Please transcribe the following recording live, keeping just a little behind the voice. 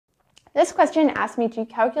This question asks me to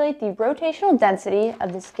calculate the rotational density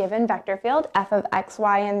of this given vector field, f of x,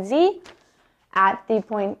 y, and z, at the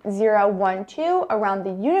point 0, 1, 2 around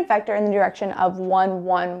the unit vector in the direction of 1,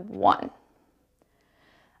 1, 1.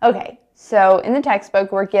 Okay, so in the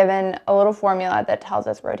textbook, we're given a little formula that tells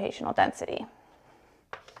us rotational density.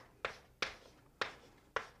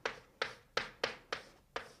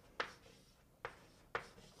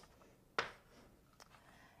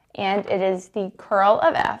 And it is the curl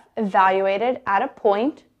of f evaluated at a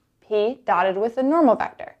point, P, dotted with a normal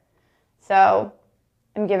vector. So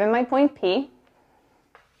I'm given my point P,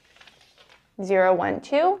 0, 1,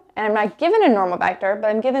 2, and I'm not given a normal vector, but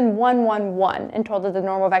I'm given 1, 1, 1, and told that the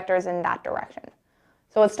normal vector is in that direction.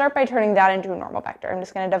 So let's start by turning that into a normal vector. I'm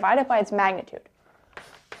just going to divide it by its magnitude.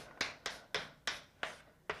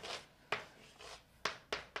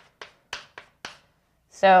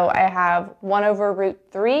 So I have 1 over root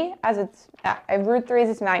 3 as its, I have root 3 as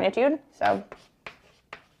its magnitude, so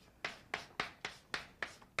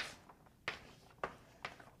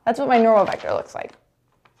that's what my normal vector looks like.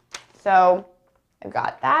 So I've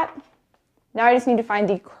got that. Now I just need to find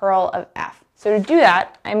the curl of f. So to do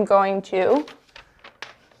that, I'm going to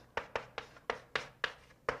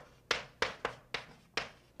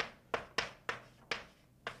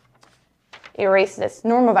erase this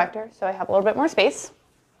normal vector so I have a little bit more space.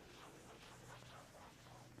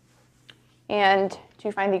 And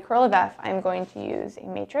to find the curl of f, I'm going to use a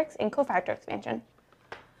matrix in cofactor expansion.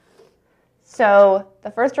 So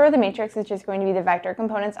the first row of the matrix is just going to be the vector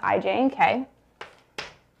components I, j, and k.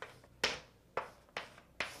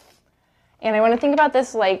 And I want to think about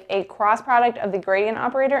this like a cross product of the gradient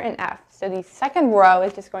operator and f. So the second row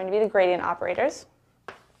is just going to be the gradient operators.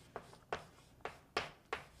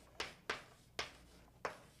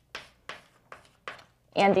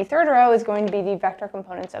 And the third row is going to be the vector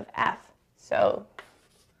components of f. So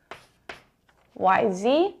yz,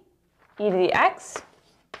 e to the x,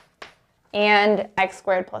 and x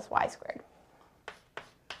squared plus y squared.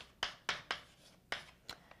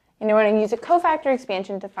 And I want to use a cofactor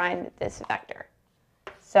expansion to find this vector.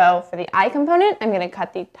 So for the I component, I'm going to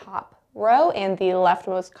cut the top row and the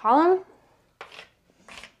leftmost column.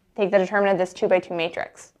 Take the determinant of this 2 by 2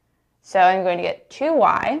 matrix. So I'm going to get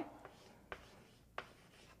 2y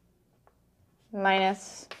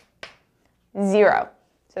minus 0.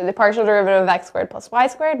 So the partial derivative of x squared plus y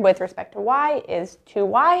squared with respect to y is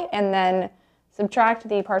 2y, and then subtract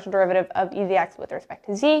the partial derivative of e to the x with respect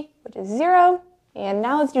to z, which is 0. And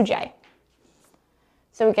now let's do j.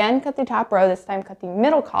 So again, cut the top row, this time cut the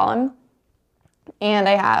middle column, and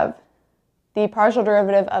I have the partial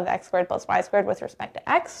derivative of x squared plus y squared with respect to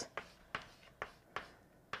x,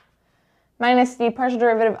 minus the partial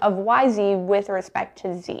derivative of yz with respect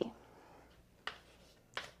to z.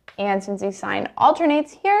 And since the sign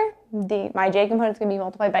alternates here, my j component is going to be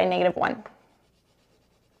multiplied by -1.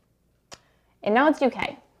 And now let's do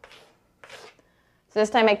k. So this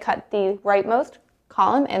time I cut the rightmost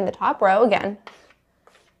column and the top row again.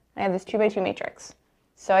 I have this 2 by 2 matrix.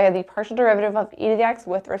 So I have the partial derivative of e to the x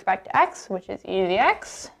with respect to x, which is e to the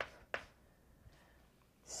x.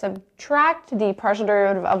 Subtract the partial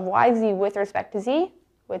derivative of yz with respect to z,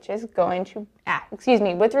 which is going to,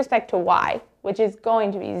 with respect to y, which is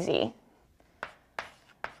going to be z.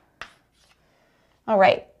 All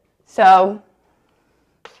right, so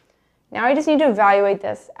now I just need to evaluate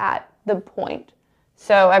this at the point.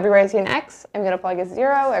 So everywhere I see an x, I'm going to plug a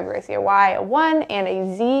 0. Everywhere I see a y, a 1, and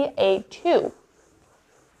a z, a 2.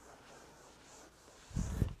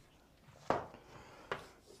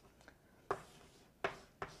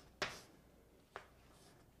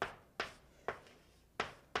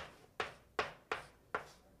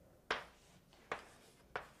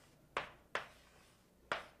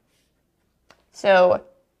 So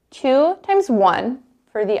 2 times 1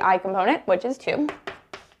 for the I component, which is 2.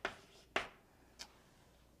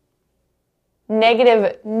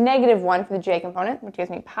 -1 for the j component, which gives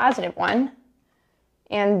me +1.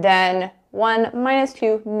 And then 1 minus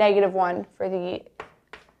 2, -1 for the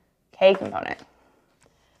k component.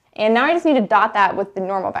 And now I just need to dot that with the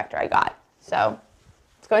normal vector I got. So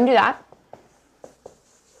let's go and do that.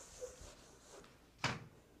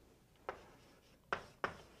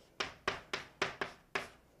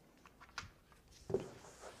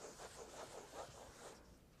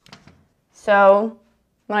 So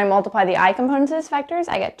when I multiply the I components of these vectors,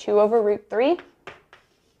 I get 2 over root 3.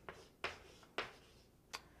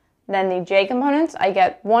 Then the j components, I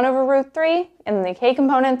get 1 over root 3, and then the k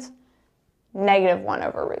components, -1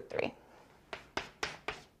 over root 3.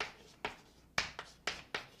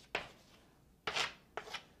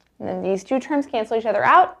 And then these two terms cancel each other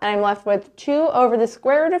out, and I'm left with 2 over the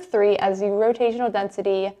square root of 3 as the rotational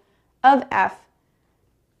density of F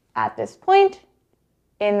at this point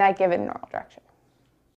in that given normal direction.